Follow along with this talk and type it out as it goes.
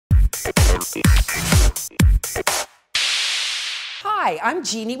Hi, I'm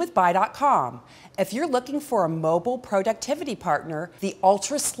Jeannie with Buy.com. If you're looking for a mobile productivity partner, the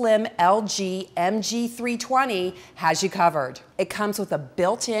ultra-slim LG MG320 has you covered. It comes with a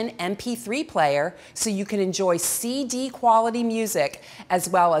built-in MP3 player so you can enjoy CD quality music as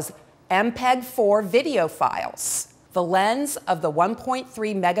well as MPEG-4 video files. The lens of the 1.3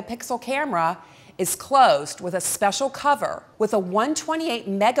 megapixel camera is closed with a special cover. With a 128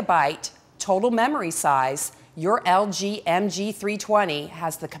 megabyte total memory size, your LG MG320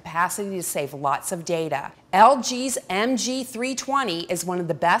 has the capacity to save lots of data. LG's MG320 is one of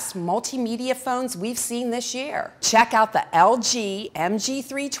the best multimedia phones we've seen this year. Check out the LG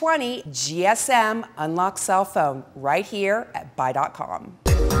MG320 GSM unlocked cell phone right here at Buy.com.